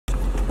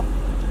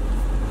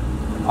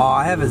Oh,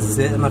 I have a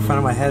zit in the front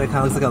of my head. It kind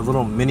of looks like a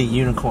little mini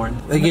unicorn.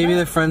 They gave me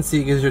the front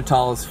seat because you're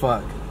tall as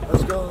fuck.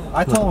 Let's go.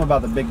 I told him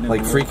about the big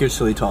like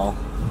freakishly tall.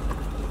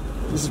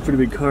 This is a pretty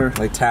big car.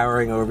 Like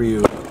towering over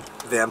you,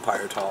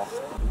 vampire tall.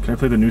 Can I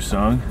play the new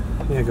song?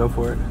 Yeah, go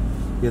for it.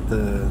 You have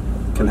to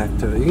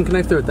connect to it. You can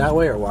connect to it that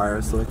way or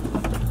wirelessly.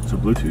 So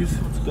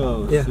Bluetooth? Let's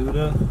go. Yeah.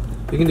 Suda.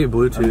 You can do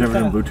Bluetooth. I've never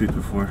done Bluetooth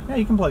before. Yeah,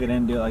 you can plug it in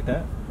and do it like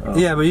that. Oh.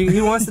 Yeah, but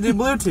he wants to do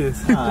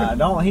Bluetooth.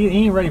 Don't. He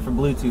ain't ready for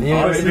Bluetooth.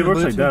 Yeah, if it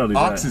works like that, I'll do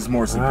that. Aux is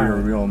more superior.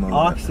 Right. We all know.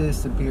 Aux is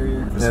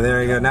superior. Yeah,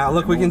 there you go. Now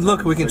look, we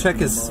can check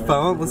his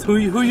phone. Who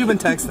you been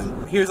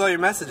texting? Here's all your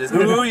messages.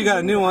 Ooh, you got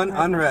a new one,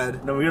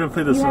 unread. No, we gotta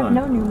play this song. song.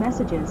 You have no new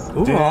messages.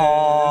 Ooh.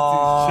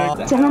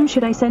 To whom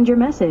should I send your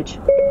message?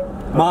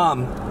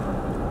 Mom.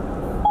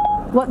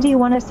 What do you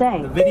want to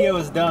say? The video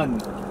is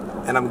done.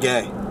 And I'm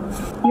gay.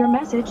 Your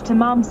message to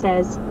mom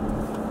says.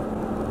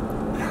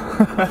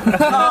 I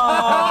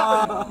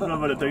don't know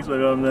about it takes my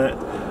mom that.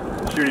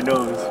 She already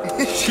knows.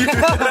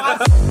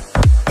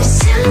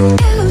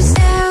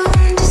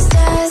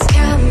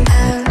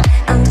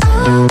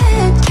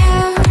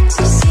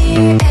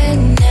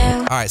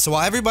 Alright, so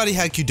while everybody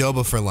had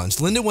Qdoba for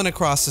lunch, Linda went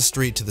across the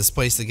street to this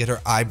place to get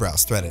her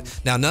eyebrows threaded.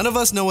 Now, none of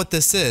us know what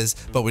this is,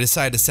 but we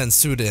decided to send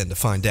Suda in to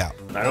find out.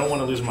 I don't want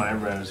to lose my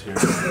eyebrows here.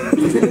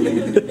 You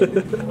need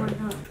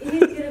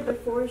to get a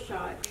before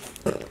shot.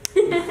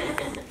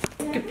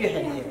 Keep your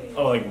head here.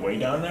 Oh, like way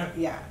down there?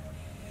 Yeah.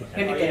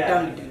 When you get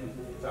down, you do.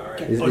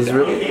 He's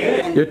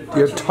really,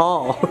 you're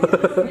tall.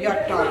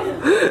 You're tall.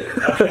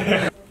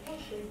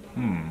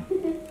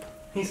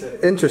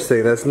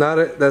 Interesting. That's not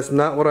it. That's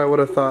not what I would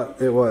have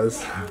thought it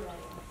was.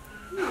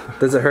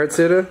 Does it hurt,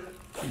 Suda?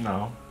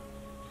 No.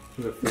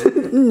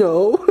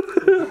 No.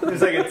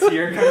 There's like a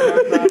tear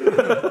coming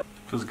out.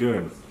 Feels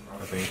good, I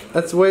think.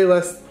 That's way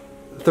less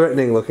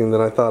threatening looking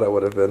than I thought it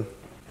would have been.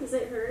 Does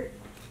it hurt?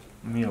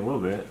 I mean, a little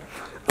bit.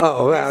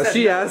 Oh wow,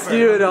 she asked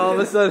you and all of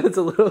a sudden it's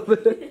a little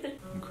bit.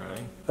 I'm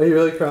crying. Are you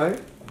really crying?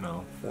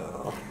 No.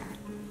 Oh.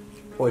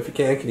 Well, if you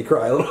can you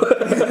cry a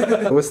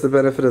little? What's the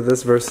benefit of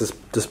this versus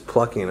just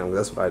plucking them?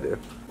 That's what I do.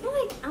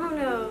 Like, I don't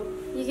know.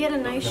 You get a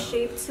nice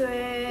shape to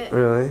it.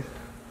 Really?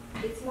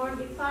 It's more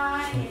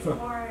defined. It's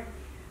more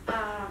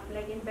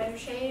like in better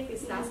shape.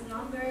 It lasts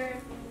longer.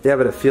 Yeah,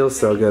 but it feels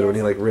so good when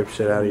you like rip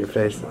shit out of your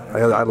face.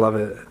 I love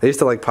it. I used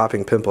to like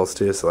popping pimples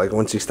too, so like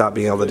once you stop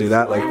being able to do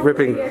that, like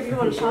ripping. If you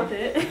want to pop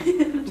it.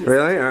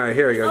 Really? Alright,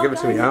 here we go. Give it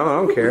to me. I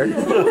don't care.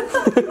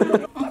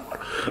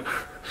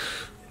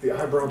 The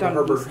eyebrow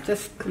barber.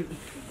 Just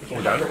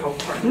Oh, down?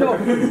 no.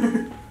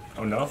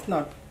 Oh, no? It's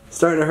not.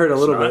 Starting to hurt a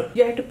little bit.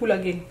 You have to pull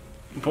again.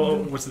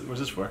 Pull, what's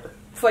this for?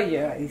 For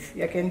your eyes.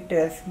 You can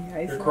test your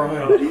eyes. You're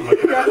crying.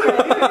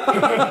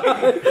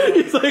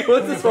 He's like,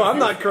 what's this for? I'm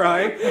not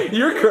crying.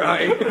 You're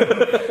crying.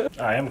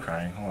 I am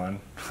crying. Hold on.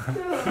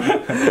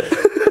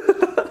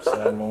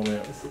 Sad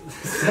moment.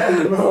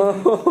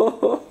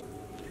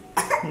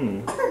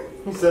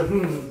 He said,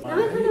 Now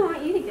I kind of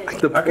want you to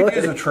get it. I could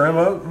use a trim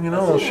up, you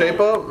know, a shape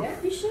up.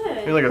 You should.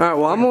 Like Alright,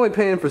 well I'm only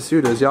paying for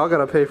Sudas. Y'all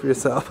gotta pay for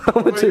yourself. How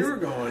much where is... you were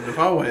going if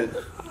I went.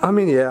 I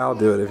mean, yeah, I'll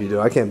do it if you do.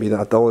 I can't be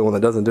not the only one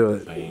that doesn't do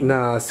it.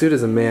 Nah,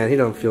 Suda's a man. He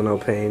don't feel no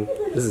pain.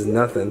 This is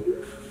nothing.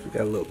 You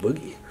got a little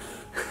boogie.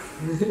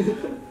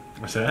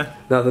 What's that?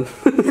 Nothing.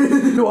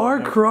 You are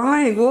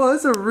crying. Well,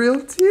 that's a real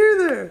tear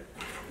there.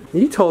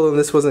 You told him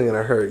this wasn't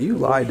gonna hurt. You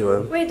lied to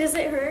him. Wait, does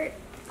it hurt?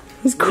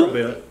 He's A little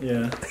bit,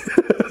 yeah.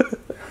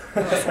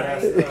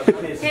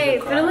 Hey,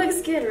 but it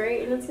looks good,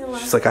 right? And it's gonna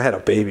last. She's like, I had a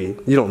baby.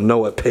 You don't know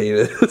what pain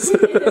is.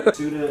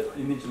 Suda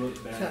image looks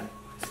bad.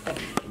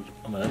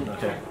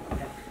 Okay.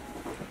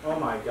 Oh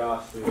my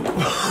gosh, dude.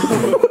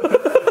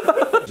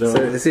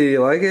 So, see, you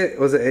like it?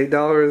 Was it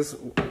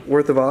 $8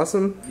 worth of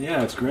awesome?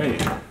 Yeah, it's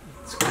great.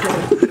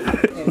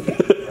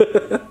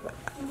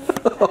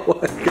 Oh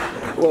my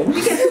god. Well,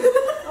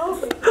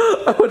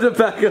 I want to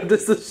back up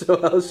just to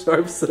show how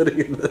Sharp's sitting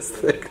in this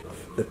thing.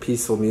 The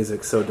peaceful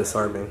music's so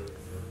disarming.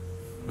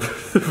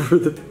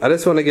 I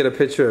just want to get a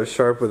picture of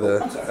Sharp with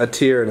a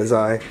tear in his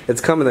eye. It's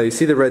coming though. You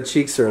see the red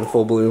cheeks are in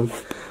full bloom.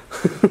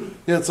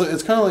 Yeah, it's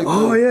kind of like.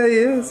 Oh yeah, he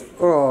is.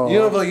 Oh. You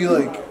know, if like you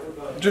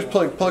like just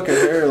pluck a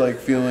hair, like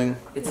feeling.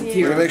 It's a It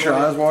tear. makes your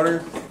eyes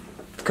water.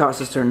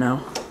 Cost turn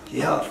now.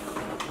 Yeah.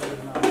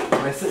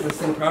 Am I sitting this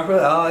thing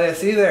properly? Oh yeah,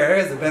 see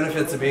there's the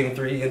benefits of being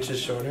 3 inches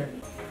shorter.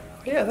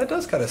 Yeah, that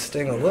does kind of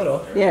sting a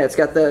little. Yeah, it's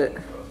got the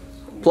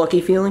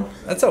plucky feeling.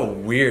 That's a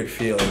weird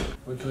feeling.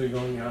 Wait till you go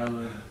on your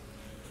eyelid.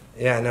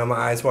 Yeah, I know my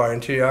eyes watering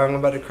too. I'm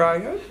about to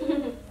cry.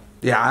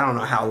 Yeah, I don't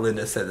know how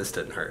Linda said this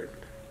didn't hurt.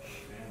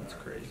 That's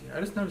crazy. I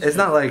just noticed. It's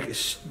not like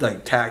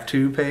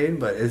tattoo pain,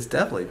 but it's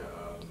definitely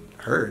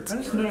hurts. I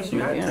just noticed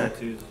you had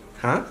tattoos.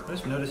 Huh? I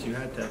just noticed you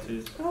had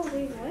tattoos. Oh,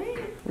 wait,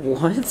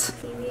 what? What?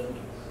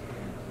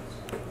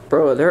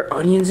 Bro, are there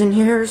onions in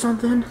here or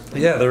something?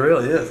 Yeah, there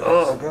really is.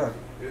 Oh god.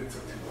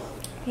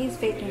 He's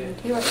faking it.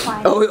 He was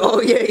fine. Oh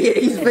yeah,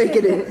 he's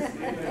faking it.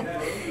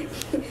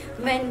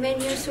 when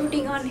you're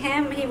shooting on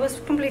him, he was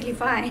completely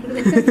fine. Oh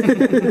my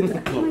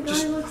god,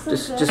 it looks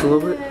so good. Just a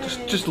little bit.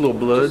 Just a little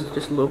blood.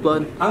 Just a little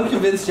blood. I'm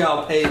convinced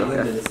y'all paid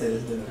Linda to say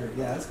this didn't hurt.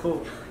 Yeah, that's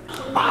cool.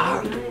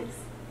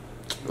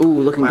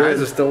 Ooh, looking My good.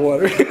 eyes are still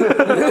watering.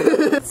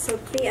 So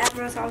 3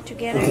 eyebrows all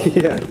together.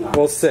 Yeah,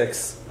 well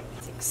 6.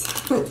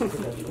 No,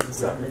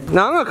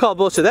 I'm gonna call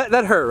bullshit.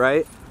 That hurt,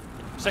 right?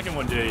 Second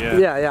one did,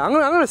 yeah. Yeah. I'm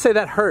gonna say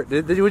that hurt.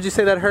 Would you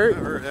say that hurt?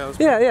 That hurt, yeah, it was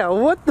Yeah.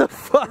 What the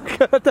fuck?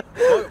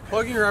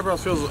 Plugging your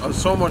eyebrows feels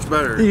so much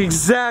better.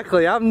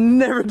 Exactly. I'm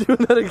never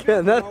doing that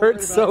again. That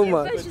hurts so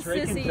much.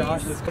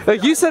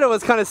 Like you said, it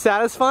was kind of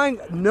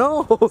satisfying.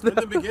 No. In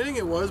the beginning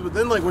it was, but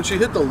then like when she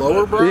hit the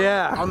lower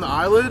brow on the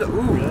eyelid,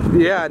 ooh.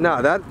 Yeah,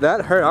 no,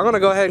 that hurt. I'm gonna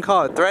go ahead and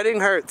call it. Threading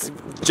hurts.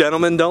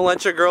 Gentlemen, don't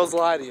let your girls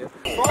lie to you.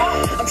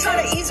 I'm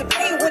trying to ease the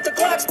pain with the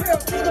Glock sparrow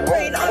through the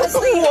brain.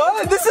 Honestly,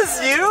 what? This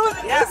is you?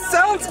 That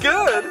sounds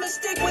good.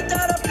 Mistake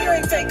without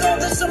appearing fake. All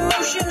this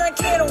emotion I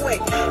can't awake.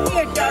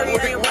 Dear diary,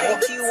 I ain't writing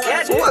to you.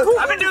 Yeah, dude.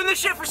 I've been doing this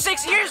shit for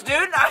 6 years,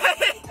 dude.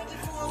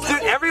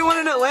 Dude, everyone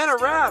in Atlanta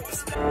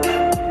raps.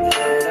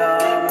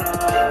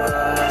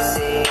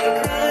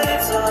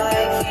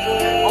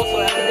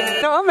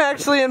 No, I'm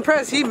actually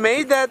impressed. He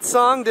made that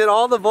song, did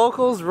all the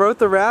vocals, wrote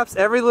the raps.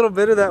 Every little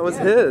bit of that was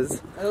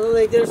his.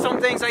 Like, there's some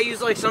things I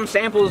use, like some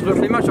samples, but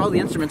pretty much all the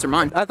instruments are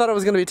mine. I thought it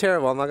was gonna be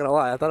terrible. I'm not gonna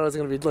lie. I thought it was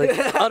gonna be like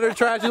utter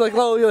trash. You're like,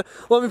 oh,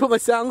 let me put my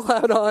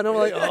SoundCloud on. I'm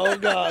like, oh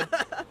god.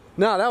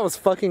 No, that was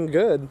fucking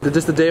good.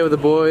 Just a day with the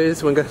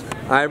boys. When got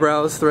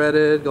eyebrows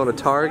threaded, going to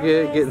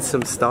Target, getting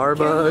some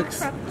Starbucks.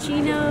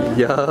 Frappuccino.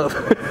 Yup.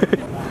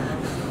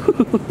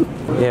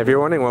 Yeah, if you're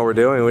wondering what we're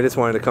doing, we just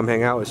wanted to come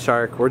hang out with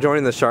Shark. We're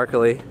joining the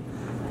Sharkily.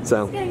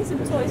 So. Getting some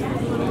toys for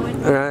the little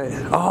one. All right.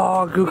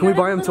 Oh, can we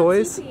buy him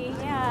toys?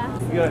 Yeah.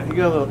 He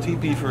got a little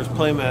teepee for his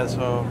playmat,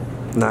 so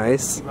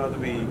Nice. he's about to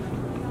be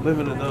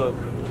living it up.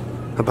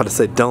 I'm about to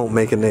say, don't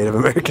make a Native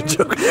American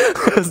joke.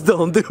 Just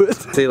don't do it.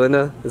 See,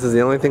 Linda, this is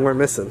the only thing we're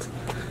missing.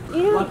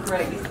 You know,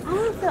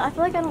 I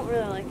feel like I don't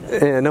really like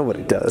this. Yeah,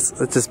 nobody does.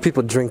 It's just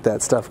people drink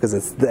that stuff because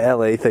it's the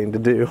LA thing to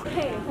do.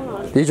 Hey, hold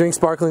on. Do you drink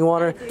sparkling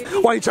water?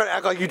 Why are you trying to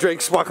act like you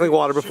drank sparkling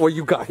water before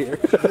you got here?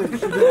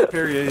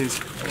 Perrier's.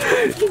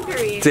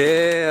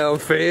 Damn,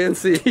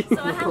 fancy. So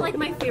I have like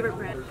my favorite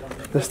brand.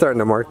 They're starting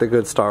to mark the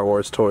good Star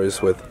Wars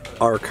toys with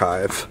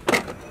Archive.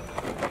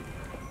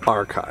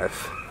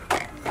 Archive.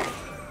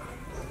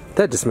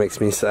 That just makes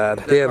me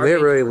sad. Damn, they're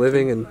really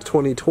living in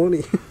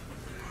 2020.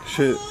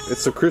 Shit,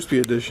 it's the crispy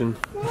edition.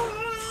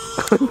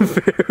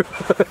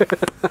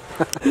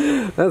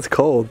 That's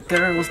cold.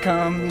 Girls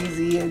come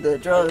easy and the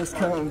drugs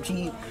come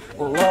cheap.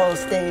 We'll all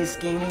stay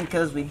skinny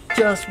cause we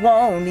just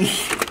won't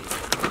eat.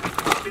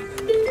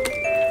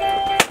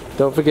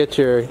 Don't forget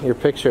your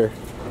picture.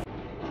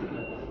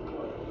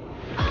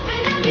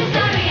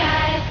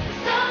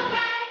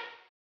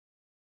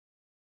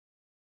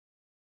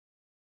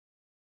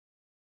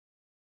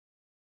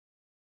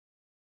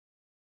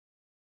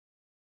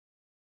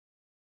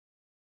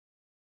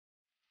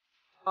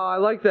 Oh, I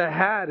like the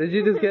hat. Did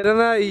you just get him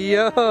that?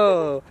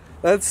 Yo,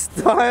 that's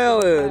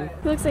styling.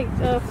 He looks like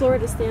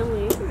Florida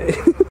Stanley.